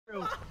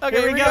Okay,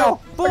 here we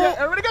go. Okay,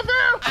 everybody go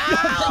through.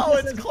 Ow,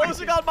 it's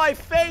closing on my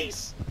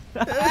face.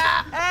 I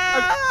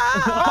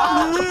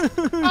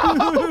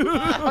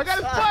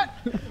got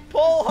his foot.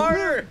 Pull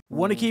harder.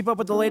 Want to keep up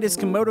with the latest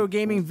Camodo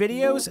gaming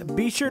videos?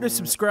 Be sure to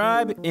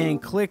subscribe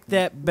and click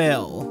that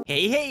bell.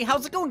 Hey,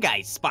 how's it going,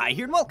 guys? Spy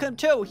here, and welcome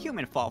to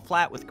Human Fall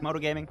Flat with Camodo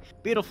Gaming,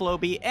 Beautiful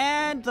Obi,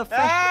 and the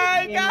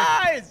Hey,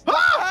 guys! What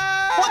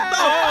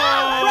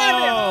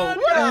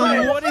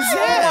is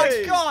that?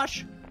 Oh my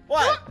gosh!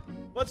 What?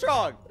 What's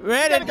wrong?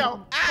 Ready? Gotta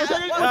go. We're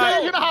taking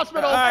you to the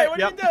hospital. Hey, what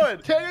are you doing?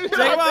 Taking you to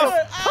the Take him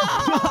hospital.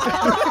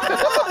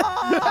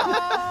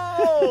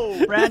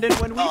 Oh! Brandon,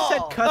 when we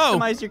said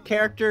customize your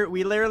character,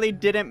 we literally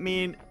didn't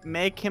mean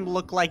make him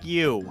look like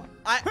you.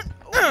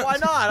 Why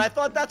not? I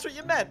thought that's what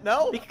you meant,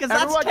 no? Because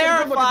that's Everyone take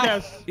a look at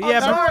terrifying. this. Yeah,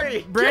 sorry.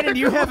 but Brandon,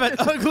 you have an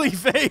ugly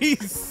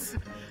face.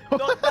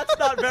 No, that's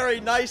not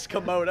very nice,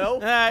 Komodo.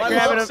 Alright, My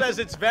grab mom it up. says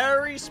it's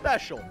very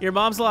special. Your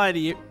mom's lying to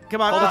you.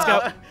 Come on, let's go.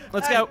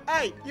 Let's go.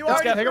 Hey, you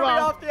Let's already go. threw Take me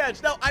him off. off the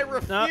edge. No, I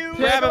refuse. Grab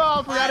Take him him.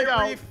 off. We gotta go.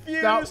 I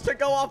refuse No. to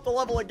go off the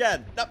level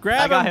again. No.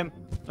 Grab I got him.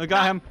 I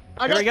got him.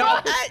 I Here we go.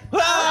 got Hey!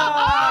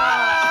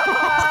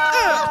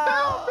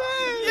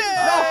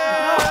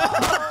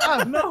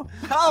 Yeah. No.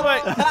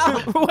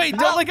 Wait,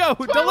 don't let go.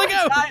 Don't let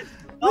go. Guys,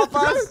 help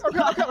us.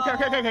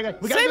 Okay.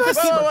 We gotta Save do us.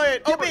 this.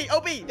 Wait.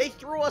 OB, they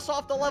threw us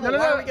off the level. No,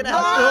 Why are we gonna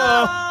help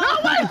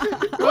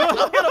No, wait.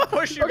 I'm gonna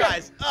push you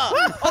guys.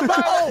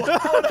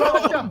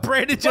 Let's go.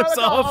 Brandon I'll jumps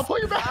off. pull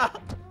you back.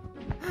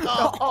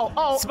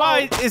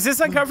 Spy, is this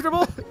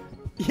uncomfortable?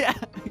 Yeah.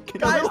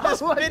 Guys, this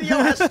video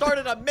has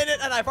started a minute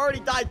and I've already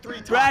died 3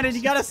 times. Brandon,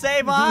 you gotta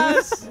save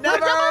us.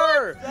 Never.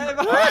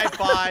 All right,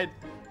 fine.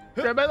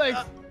 Grab my legs.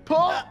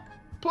 Pull.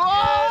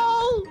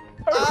 Pull.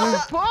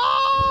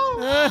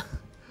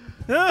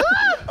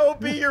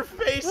 OB, your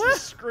face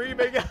is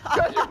screaming.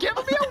 Guys, you're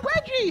giving me a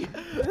wedgie.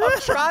 I'm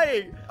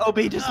trying. OB,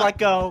 just let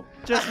go.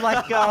 Just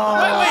let go.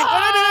 Wait,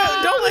 no.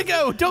 Don't let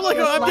go. Don't let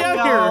go. I'm Let down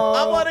go. here.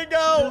 I'm letting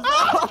go.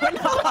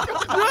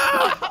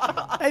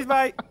 Hey,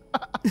 Spy.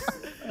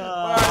 Where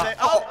are they?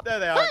 Oh, there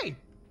they are. Hey,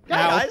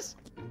 Guys.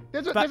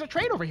 there's a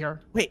train over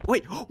here. Wait.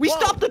 We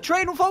stopped the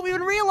train without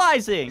even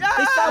realizing. Yeah.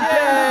 They stopped it.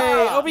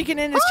 Hey, Obi can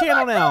end his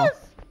channel now.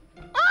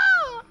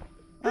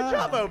 Good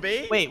job, OB.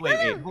 Wait.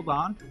 Hold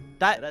on.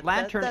 That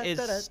lantern is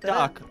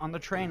stuck on the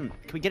train.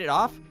 Can we get it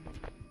off?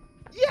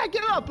 Yeah,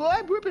 get it off, boy.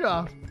 Whip it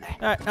off. All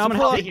right, I'm Someone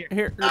pull help on. me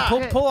Here,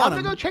 Hey, pull on I'm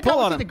him. gonna go check Pull out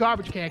on what's in him. the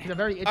garbage can because I'm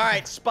very interested. All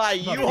right, Spy,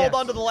 you Love hold this.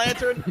 on to the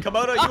lantern.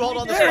 Komodo, you hold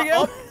on to the There you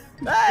go.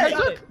 Hey,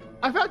 Look,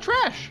 I found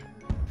trash.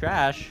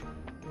 Trash.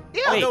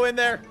 Yeah. I'll Wait. go in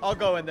there. I'll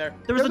go in there.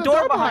 There was a There's a door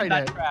door behind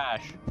behind that it.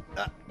 trash.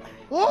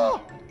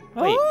 Oh,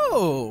 Wait.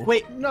 Oh.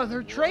 Wait.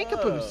 another train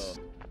caboose.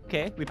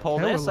 Okay, we pull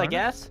Okay, we're this, I learning.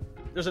 guess.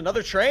 There's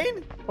another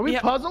train? Are we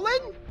Yeah. puzzling?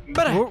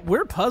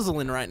 We're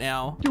puzzling right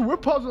now. Dude, we're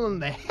puzzling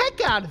the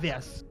heck out of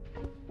this.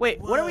 Wait,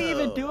 what are we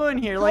even Whoa. doing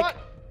here? What?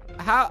 Like,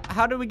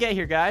 how did we get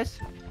here, guys?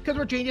 Because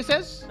we're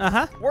geniuses.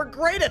 Uh-huh. We're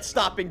great at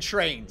stopping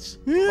trains.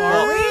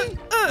 Are we?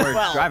 We're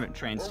Well, driving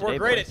trains We're today.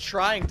 great boys. at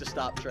trying to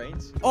stop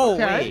trains. Oh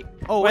Okay. wait.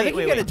 Oh I wait. think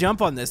Wait. you gotta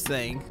jump on this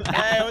thing.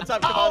 Hey, what's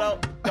up,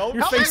 Komodo? Don't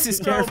Your face is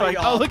throw me terrifying.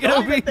 off. Oh, look at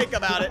Don't Obi. even think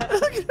about it.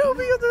 Look at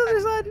Obi on the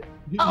other side.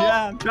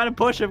 Yeah, I'm trying to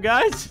push him,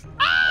 guys.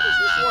 How does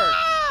this work?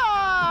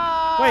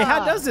 Wait,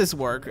 how does this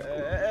work?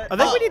 I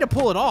think we need to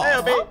pull it off. Hey,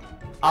 Obi.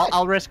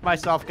 I'll risk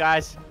myself,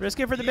 guys. Risk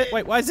it for the bit.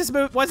 Wait, why is this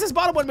move? Why is this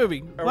bottom one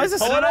moving? Why is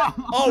this? Pull it up.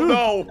 Oh,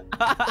 no.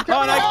 Come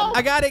on,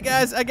 I got it,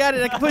 guys. I got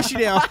it. I can push you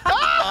down.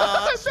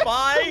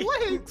 Spy,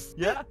 Legs.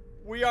 Yeah.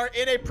 we are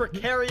in a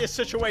precarious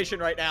situation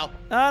right now.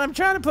 I'm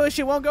trying to push.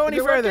 It won't go any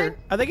it further.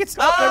 working? I think it's.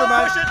 Oh, never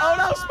mind. push it. Oh,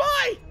 no,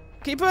 Spy.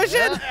 Keep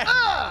pushing.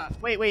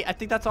 Wait. I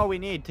think that's all we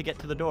need to get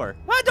to the door.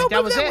 What? Don't That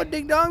move was that it. one,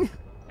 ding dong.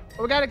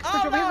 We gotta push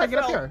over no, here I and get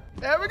up fell. here.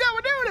 There we go.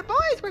 We're doing it,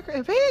 boys. We're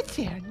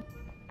advancing.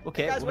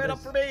 Okay. You guys what wait up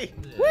is- for me.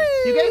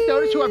 You guys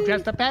notice who I'm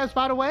dressed up as,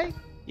 by the way?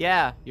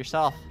 Yeah,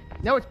 yourself.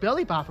 No, it's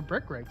Billy Bob from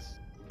Brick Rigs.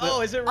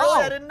 Oh, is it really? Oh.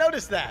 I didn't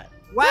notice that.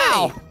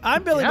 Wow. Hey,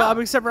 I'm Billy Yeah. Bob,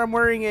 except for I'm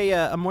wearing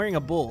a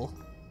bull.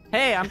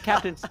 Hey, I'm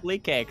Captain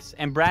Sleecakes,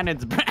 and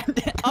Brandon's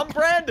Brandon. I'm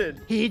Brandon.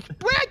 He's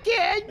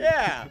Brandon.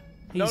 Yeah.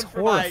 He's Known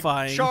for my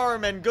horrifying.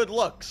 charm and good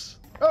looks.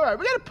 All right,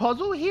 we got a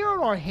puzzle here on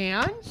our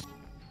hands.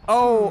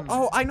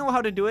 Oh, I know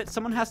how to do it.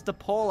 Someone has to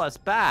pull us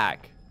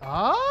back.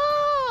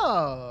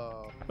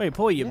 Oh. Wait,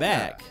 pull you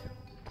back.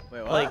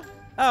 Wait, what? Like,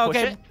 Oh, Push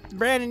okay. it.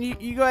 Brandon,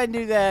 you go ahead and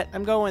do that.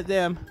 I'm going with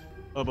them.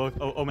 oh man.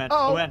 Oh. Oh man.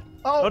 Oh.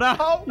 Oh no.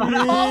 Oh. Oh,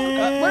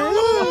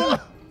 no.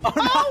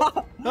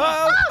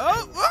 Oh.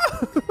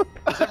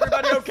 Oh. Is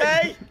everybody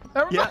okay?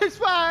 Everybody's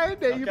fine.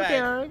 Thank you for Okay.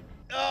 caring.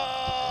 Oh,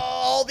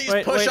 all these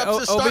Wait, push-ups are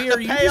Obi, starting are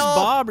to you pay just off.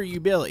 Bob or you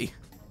Billy?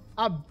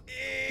 I'm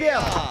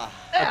Yeah.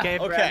 Okay.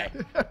 Okay.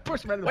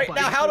 Push him into the Wait, fight.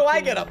 now how do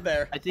I get up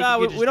there? I think you could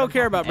We just don't jump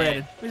care off about the edge.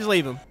 Brandon. We just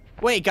leave him.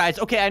 Wait, guys.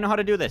 Okay, I know how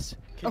to do this.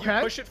 Can Okay.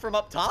 you push it from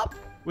up top?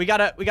 We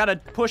gotta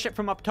push it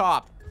from up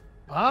top.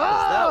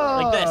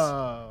 Oh. Like this.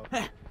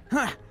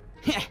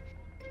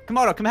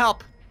 Komodo, come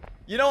help.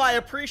 You know, I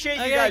appreciate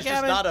you Okay, guys just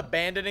Gavin. not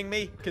abandoning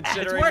me,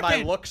 considering my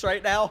working. looks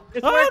right now.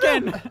 It's Oh,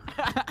 working.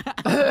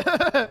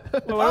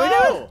 What are we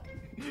doing?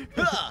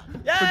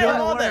 Yeah, We're doing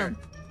the on there. worm.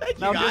 Thank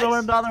you, Now guys. do the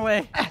worm the other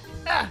way.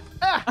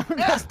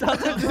 Just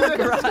does it to the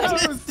garage.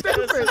 That was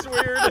stupid. This is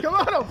weird. Come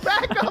on,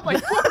 back up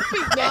like 4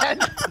 feet, man.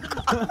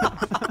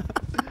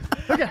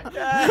 Okay.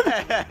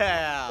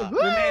 Yeah.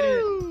 We made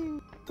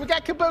it. We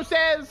got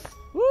cabooses.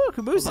 Woo,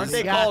 cabooses. Aren't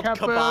they Yeah, called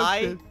cabooses.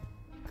 kabai?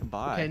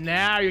 Goodbye. Okay,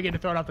 now you're getting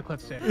thrown off the cliff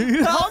soon.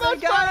 Hold on,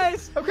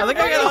 guys. Okay, I think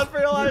I got on for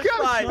your life.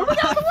 Go. Fine. Oh, we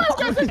got the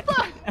worm, guys. It's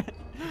fine.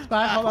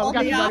 Spy, hold on. We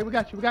got me you, buddy. up. We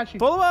got you. We got you.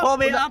 Pull him up. Pull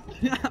me up.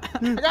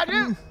 I got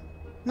you.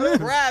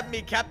 Grab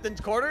me, Captain's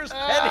quarters,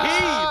 and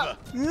heave.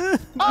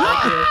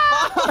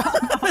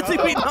 I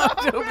think we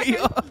knocked Obi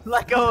off.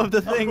 Let go of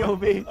the thing,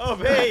 Obi. Oh,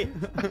 me.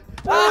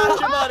 Watch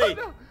your buddy.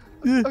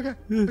 Okay.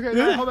 Okay.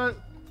 Now, hold on.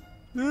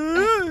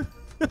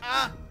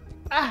 Ah,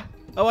 Ah.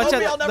 Oh, watch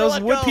Obi, I'll out. never Those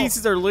let wood go.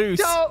 pieces are loose.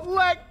 Don't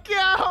let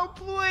go,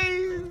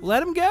 please.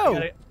 Let him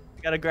go.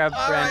 Gotta grab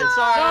all right, Brandon.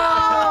 sorry.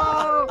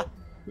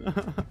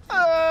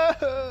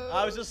 Oh.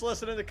 I was just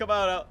listening to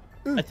Camodo.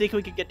 I think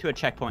we could get to a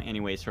checkpoint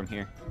anyways from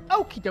here.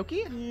 Okie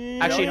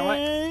dokie. Actually, you know what?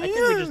 I think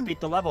we just beat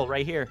the level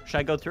right here. Should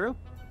I go through?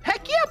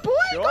 Heck yeah, boy.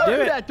 Sure. Go Do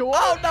through it. that door.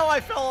 Oh, no, I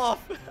fell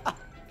off. Okay,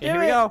 here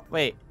we go.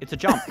 Wait, it's a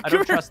jump. I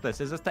don't trust this.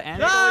 Is this the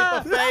end? Leap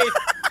of faith.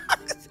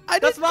 I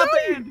That's didn't not know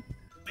the you. end.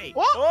 Wait.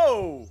 What?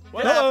 Whoa.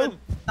 What Uh-oh. happened?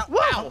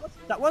 Wow.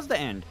 That was the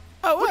end.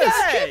 Oh, it was.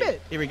 Hey. Skip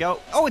it. Here we go.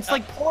 Oh, it's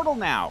like Portal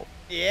now.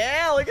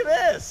 Yeah, look at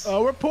this.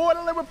 Oh, we're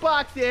portaling with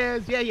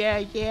boxes.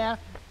 Yeah.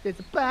 There's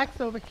a box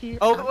over here.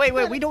 Oh, wait.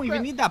 We don't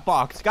even need that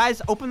box.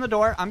 Guys, open the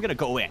door. I'm gonna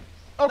go in.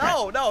 Okay.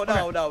 No. No,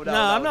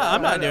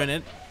 I'm not doing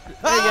it. There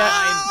you go.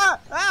 Ah!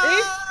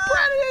 He's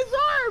spreading his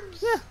arms.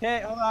 Okay,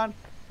 hold on.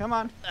 Come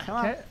on. Okay.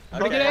 Okay,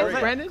 Look at there it, we go.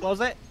 Brandon.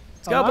 Close it.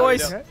 Let's go,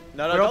 boys. Okay.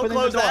 No, We're don't opening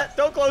close the door. that.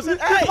 Don't close it.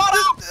 Hey! Come on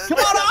out! Come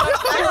on out!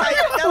 Hey,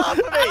 get off of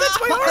me! That's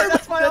my arm.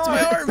 That's my That's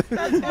my arm. arm.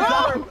 That's my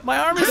arm. My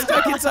arm is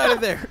stuck inside of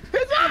there.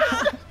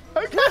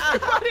 Come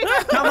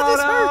This on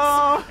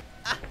out!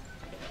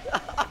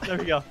 There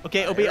we go.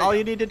 Okay, Obi, all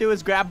you need to do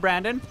is grab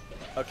Brandon.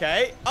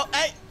 Okay. Oh,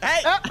 hey!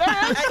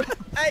 There it is.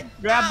 Hey!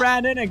 Grab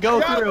Brandon and go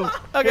Grab- through.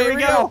 Okay, here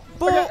we go.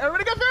 Pull. Okay,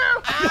 everybody go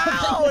through.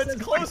 Ow!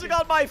 It's closing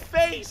on my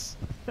face!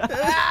 I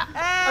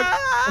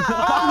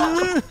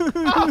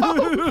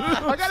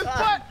got his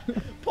butt.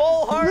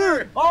 Pull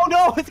harder! Oh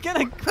no, it's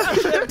gonna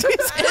crush him.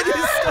 His head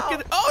is stuck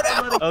in.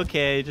 Oh no!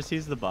 Okay, just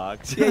use the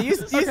box. Yeah, use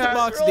the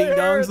box, really ding dongs.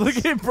 hurts.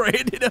 Look at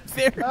Brandon up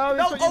there. Oh, No,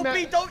 that's what you Opie,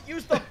 meant. don't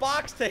use the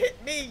box to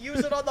hit me. Use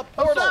it on the I'm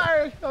portal.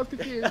 sorry. I was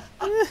confused.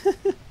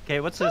 Okay,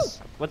 what's this?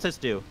 What's this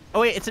do?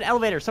 Oh wait, it's an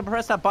elevator. So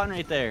press that button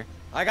right there.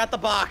 I got the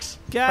box.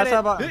 Got Press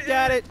that button. it.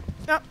 Got it.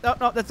 No,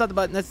 that's not the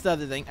button. That's the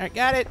other thing. All right,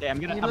 got it. Okay, I'm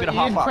gonna You hop didn't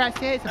up. press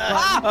it. It's a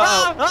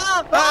button.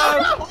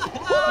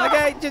 Uh-oh.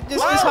 Okay,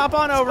 just hop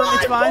on over.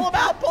 It's fine. Pull him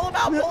out. Pull him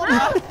out. Pull him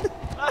out.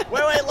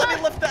 Wait, let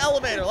me lift the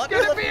elevator. Let me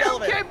Gonna lift be the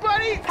elevator. okay,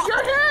 buddy.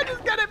 Your hand is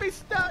gonna be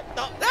stuck.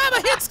 No. Ah,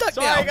 my head's stuck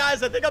Sorry, now.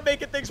 guys. I think I'm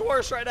making things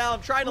worse right now.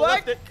 I'm trying to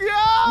Let lift it. go.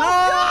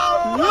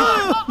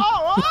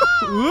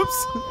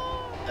 Oops.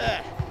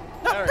 Eh.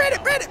 No, There we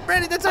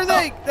Brandon, that's our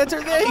thing. That's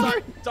our thing.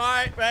 It's all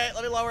right. Wait,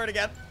 let me lower it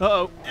again.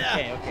 Uh-oh.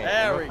 Yeah. Okay.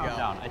 There we Calm go.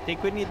 down. I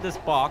think we need this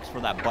box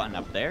for that button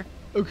up there.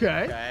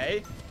 Okay.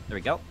 Okay. There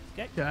we go.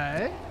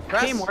 Okay.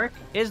 Press. Teamwork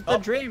is the Oh.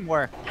 dream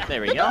work.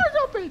 There we The go. door's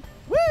open.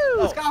 Woo!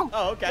 Let's go.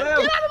 Oh, okay. Get out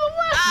of the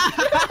way.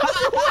 Get out of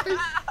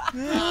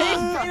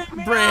the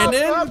way.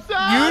 Brandon, I'm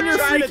sorry. you and your I'm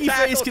trying to freaky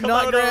tackle face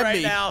cannot Camodo grab right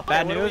me. now.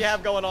 Bad What do news. we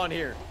have going on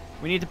here?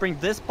 We need to bring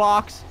this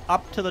box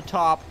up to the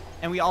top,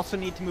 and we also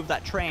need to move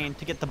that train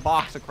to get the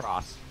box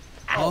across.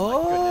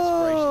 Oh, my goodness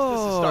gracious.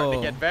 This is starting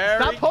to get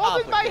very Stop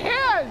holding my complicated.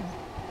 hand.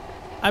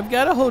 I've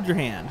got to hold your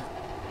hand.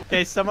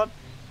 Okay, someone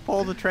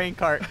pull the train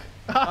cart.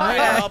 All right,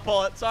 I'll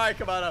pull it. Sorry,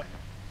 Camodo.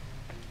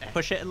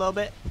 Push it a little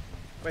bit.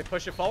 Wait,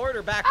 push it forward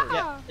or backwards?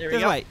 Ah. There we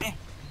This go. way.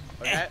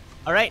 Okay.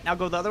 All right, now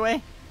go the other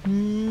way.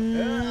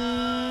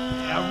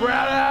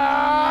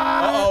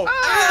 Uh-oh.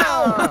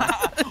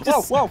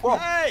 Ow. Whoa.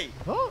 Hey!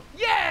 Oh,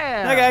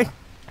 yeah. Okay.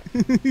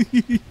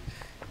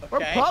 We're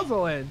Okay.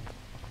 puzzling.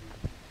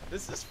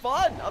 This is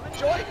fun. I'm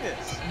enjoying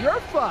this. You're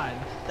fun.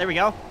 There we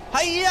go.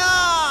 Hiya!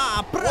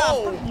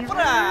 Whoa.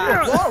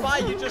 Whoa. Why?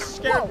 You just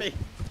scared me.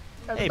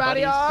 Everybody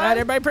buddies. All right, on.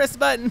 everybody press the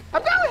button.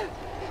 I'm going.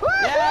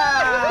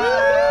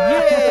 Yeah.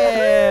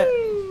 Yeah.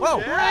 Whoa.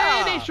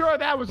 Yeah. Pretty sure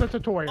that was a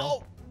tutorial.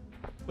 Oh.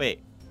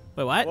 Wait.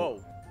 Wait, what?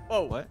 Whoa.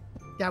 Whoa. What?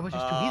 That was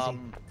just too easy.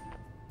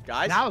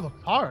 Guys, That was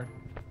hard.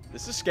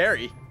 this is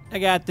scary. I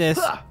got this.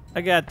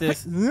 I got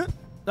this.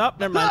 Nope,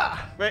 never mind.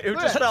 Wait, who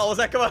just fell? Was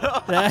that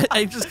Camodo?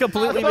 I just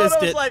completely Camodo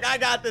missed was it. like, I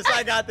got this.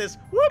 I got this.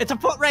 Whoop. It's a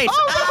foot race.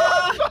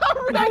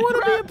 Oh, no, I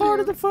want to be a part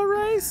of the foot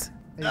race.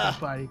 Hey,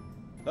 buddy.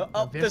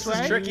 Oh, This this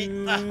is way? tricky.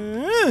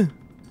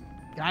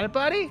 Got it,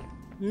 buddy?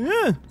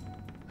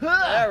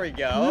 There we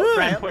go. Yeah.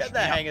 Okay, I'm Push getting the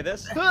me hang of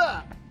this.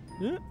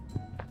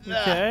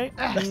 Okay.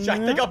 I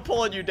think I'm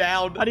pulling you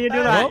down. How do you do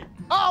Hey, that?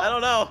 I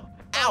don't know.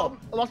 Ow.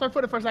 I lost my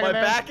foot for a second My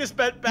there. back is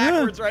bent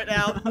backwards right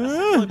now. This is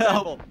really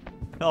trouble.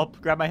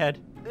 Help! Grab my head.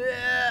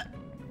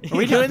 Are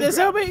we doing this,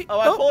 Obi? Oh,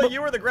 I'm pulling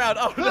you or the ground.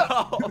 Oh,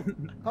 no.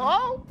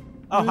 Oh,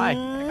 Oh, hi.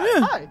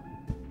 hi.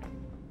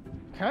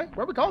 Okay,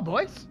 where we going,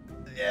 boys?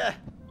 Yeah.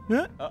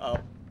 Huh? Uh-oh.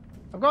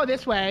 I'm going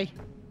this way.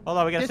 Hold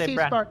on, we gotta This save seems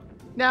Brad. smart.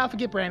 No,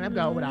 forget Brandon. I'm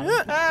going without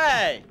him.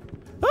 Hey!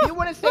 You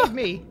want to save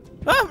me?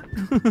 Oh.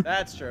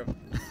 That's true.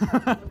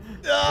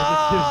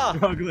 Ah!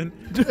 Struggling.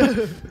 Did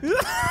it!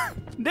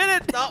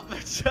 No.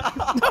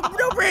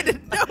 No,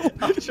 Brandon, no!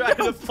 I'm trying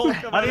to pull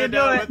How do you Camodo do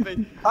down it? with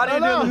me. How do you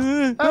do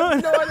this? I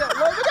have no idea.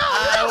 Let me go.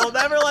 I will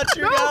never let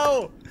you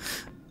go.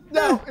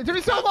 No, it took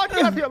me so long to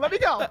get up here. Let me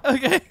go.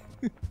 Okay.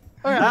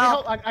 All right, let me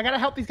help. I gotta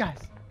help these guys.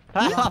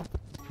 Help.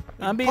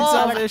 I'm being Oh,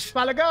 selfish.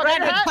 Let go.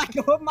 Brandon, Brandon.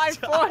 let go of my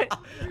foot.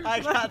 I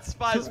got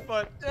Spy's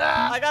foot.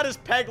 I got his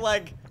peg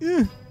leg.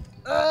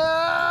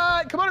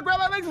 Come on, grab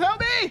my legs and help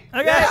me.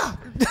 Okay. Yeah.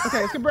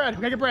 Okay, let's get bread.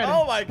 We gotta get bread.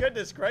 Oh my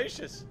goodness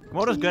gracious.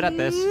 Camodo's good at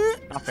this.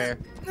 Not fair.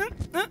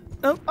 Oh,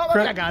 Oh, look,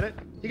 I got it.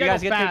 You gotta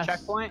guys go get to a fast.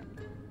 checkpoint?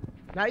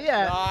 Not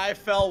yet. I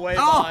fell way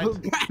Oh,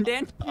 behind.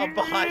 Brandon. I'm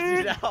behind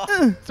you now.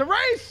 It's a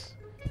race.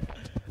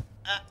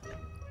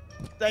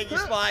 Thank you,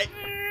 Spy.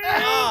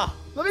 Ah,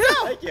 Let me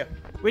go. thank you.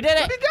 We did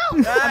Let me it.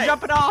 go. Hey. I'm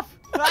jumping off.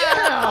 Oh,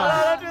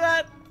 don't do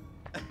that.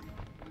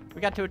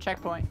 We got to a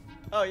checkpoint.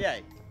 Oh,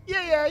 yay.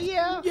 Yeah.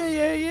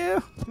 Yeah.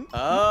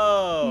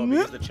 Oh,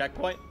 because of the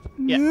checkpoint?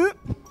 Yeah.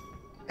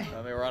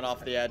 Let me run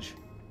off the edge.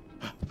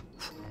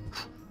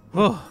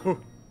 Oh.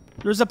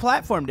 There's a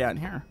platform down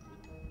here.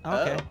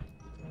 Okay.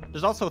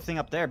 There's also a thing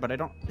up there, but I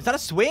don't. Is that a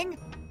swing?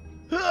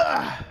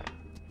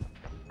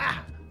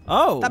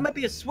 Oh. That might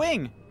be a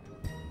swing.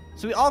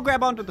 So we all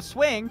grab onto the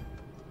swing.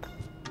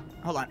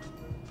 Hold on.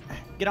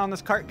 Get on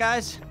this cart,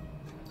 guys.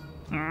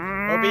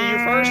 Obi, you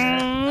first?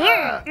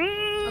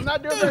 I'm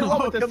not doing very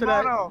well with this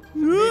today.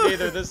 Me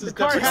neither. This is The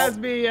cart difficult. has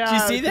me Did you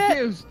see that?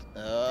 confused.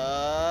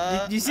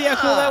 Did you see how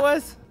cool that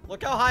was?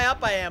 Look how high up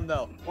I am,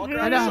 though. Walk I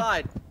around the know.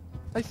 side.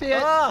 I see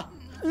it. Ah,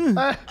 You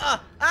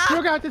ah.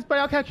 got this, buddy.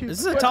 I'll catch you. This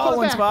is a Wait, tall pull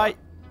one, back. Spy.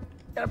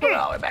 Gotta put it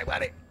all the way back,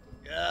 buddy.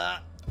 All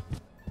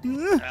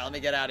right, let me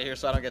get out of here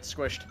so I don't get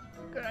squished.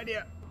 Good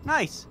idea.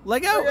 Nice.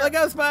 Let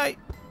go, Spy.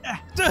 I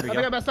think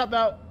I messed up,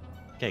 though.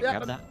 Okay, Yeah,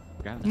 grab that.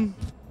 Grab that.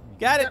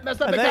 Got I it.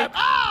 messed up I big think. time.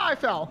 Ah, I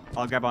fell.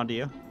 I'll grab onto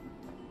you.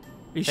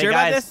 You sure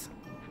about guys. this?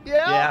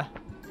 Yeah. Yeah.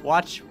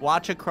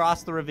 Watch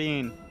across the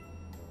ravine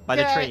by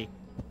the Okay. tree.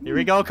 Here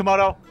we go,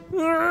 Camodo.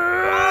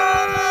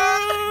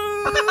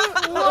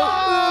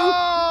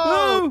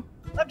 Whoa!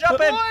 I'm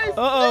jumping. Boys!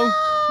 Uh-oh.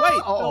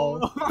 Wait.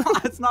 Uh-oh.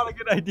 That's not a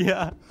good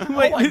idea.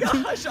 Wait. Oh my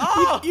gosh.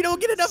 Oh, You don't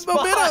get enough Spy.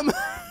 momentum.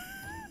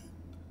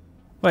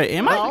 Wait,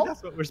 am I? No.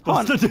 That's what we're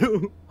supposed to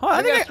do. Hold on,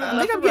 I think, Yeah, I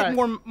think I'm that's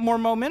getting more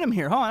momentum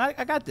here. Hold on,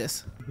 I got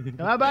this. Come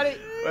on, buddy. Wait,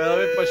 let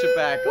me push it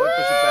back. Let me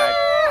push it back.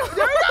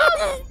 There we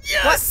go.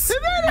 Yes! You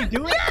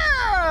do it.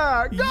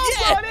 Yeah. Go,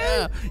 Yeah! buddy.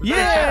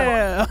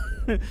 Yeah!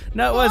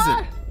 No, it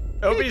wasn't.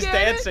 Obi's did it.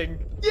 dancing.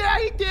 Yeah,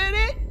 he did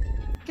it.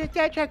 Get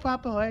that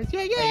jackpot, boys.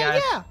 Yeah.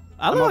 guys. I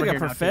I'm look over like a here now,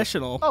 too.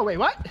 professional. Oh, wait,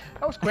 what?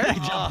 That was quick. I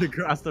jumped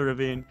across the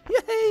ravine.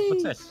 Yay!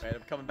 What's this? Wait,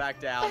 I'm coming back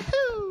down.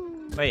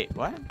 Wait,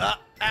 what? Wait,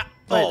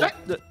 Oh,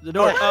 the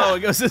door. Oh,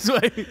 it goes this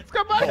way. Let's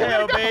go, buddy. Okay, We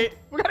gotta go. Obi.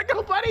 We gotta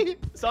go, buddy.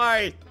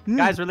 sorry.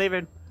 Guys, we're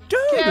leaving. Dude,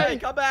 Okay. Hey,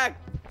 come back.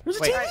 where's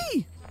the Wait.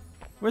 TV?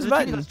 Where's the There's a TV,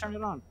 button? Let's turn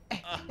it on.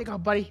 Here you go,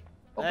 buddy.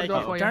 Open Thank the door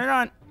you. for you. Turn it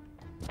on.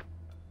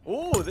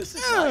 Ooh, this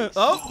is nice.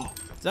 Oh,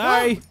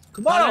 sorry.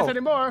 Not nice Camodo.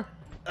 anymore.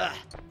 Ugh,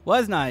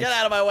 Was nice. get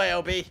out of my way,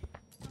 Obi.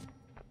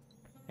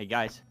 Hey,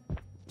 guys.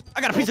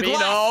 I got a piece Obi, of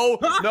glass. no,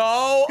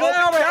 no, Get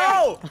Obi, over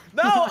no,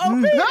 no,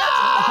 Obi, No!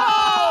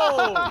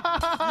 no!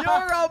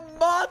 You're a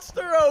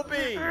monster,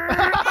 Obi.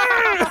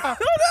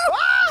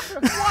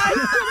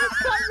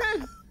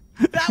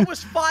 That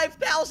was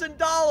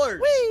 $5,000.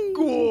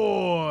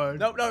 Good.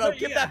 No,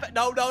 give that back.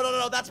 No,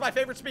 that's my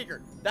favorite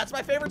speaker. That's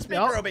my favorite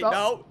speaker, Obi.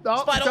 No, no.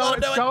 Spy, don't let him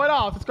do It's it. going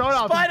off. It's going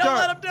off. Spy, It's don't dirt.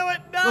 let him do it.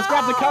 No. Let's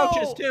grab the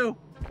couches, too.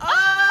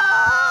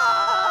 Ah!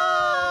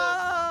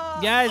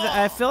 Guys,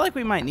 I feel like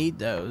we might need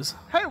those.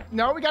 Hey,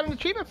 no, we got an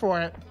achievement for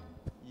it.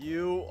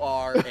 You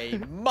are a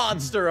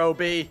monster,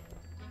 Obi.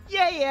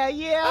 Yeah.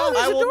 Oh,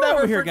 there's I a will door never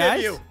over here, forgive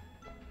guys. you.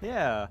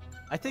 Yeah.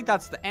 I think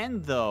that's the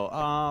end, though.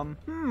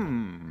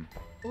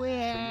 Should we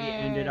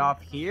end it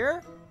off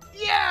here?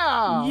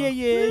 Yeah.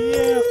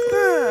 Yeah.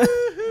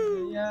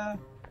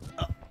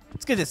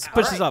 Let's get this.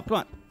 Push this up. Come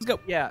on. Let's go.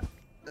 Yeah.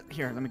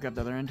 Here, let me grab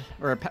the other end.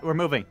 We're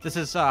moving. This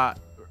is,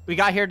 we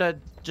got here to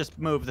just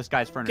move this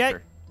guy's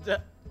furniture. All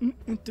the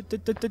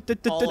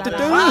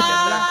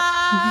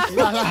Ah!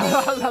 La,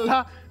 la, la,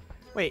 la.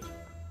 Wait. I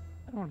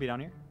don't want to be down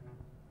here.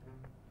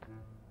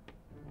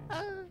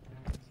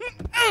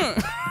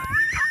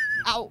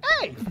 Ow.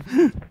 Hey.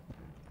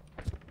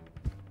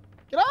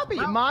 Get off me,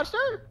 you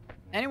monster.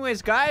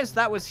 Anyways, guys,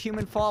 that was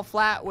Human Fall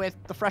Flat with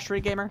the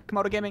Freshery Gamer,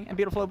 Camodo Gaming, and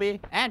Beautiful OB,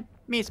 and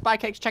me, Spy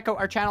Cakes. Check out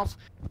our channels.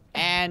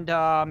 And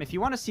if you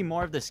want to see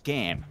more of this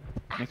game,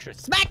 make sure to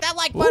smack that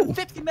like button.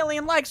 50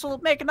 million likes will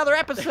make another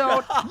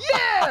episode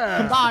Yeah.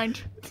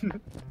 combined.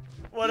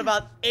 What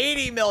about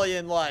 80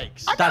 million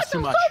likes? I got That's too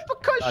some much. sofa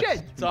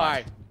cushion.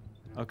 Sorry.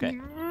 Okay.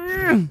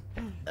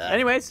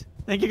 Anyways,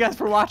 thank you guys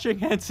for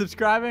watching and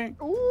subscribing.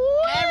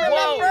 And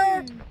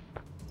remember,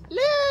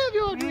 live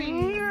your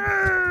dreams.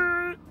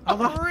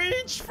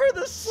 Reach for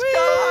the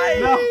sky.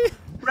 No,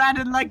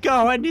 Brandon, let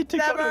go. I need to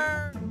go.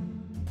 Never.